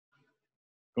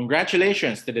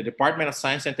Congratulations to the Department of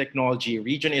Science and Technology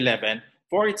Region 11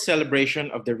 for its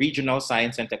celebration of the Regional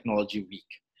Science and Technology Week.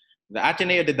 The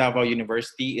Ateneo de Davao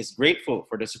University is grateful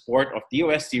for the support of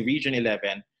DOST Region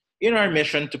 11 in our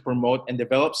mission to promote and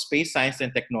develop space science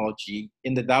and technology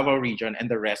in the Davao region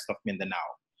and the rest of Mindanao.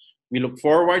 We look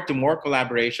forward to more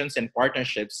collaborations and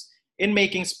partnerships in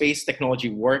making space technology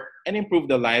work and improve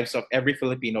the lives of every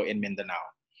Filipino in Mindanao.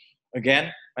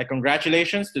 Again, my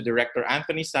congratulations to Director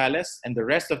Anthony Sales and the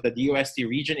rest of the DOST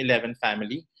Region 11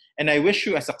 family, and I wish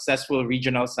you a successful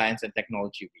Regional Science and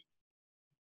Technology Week.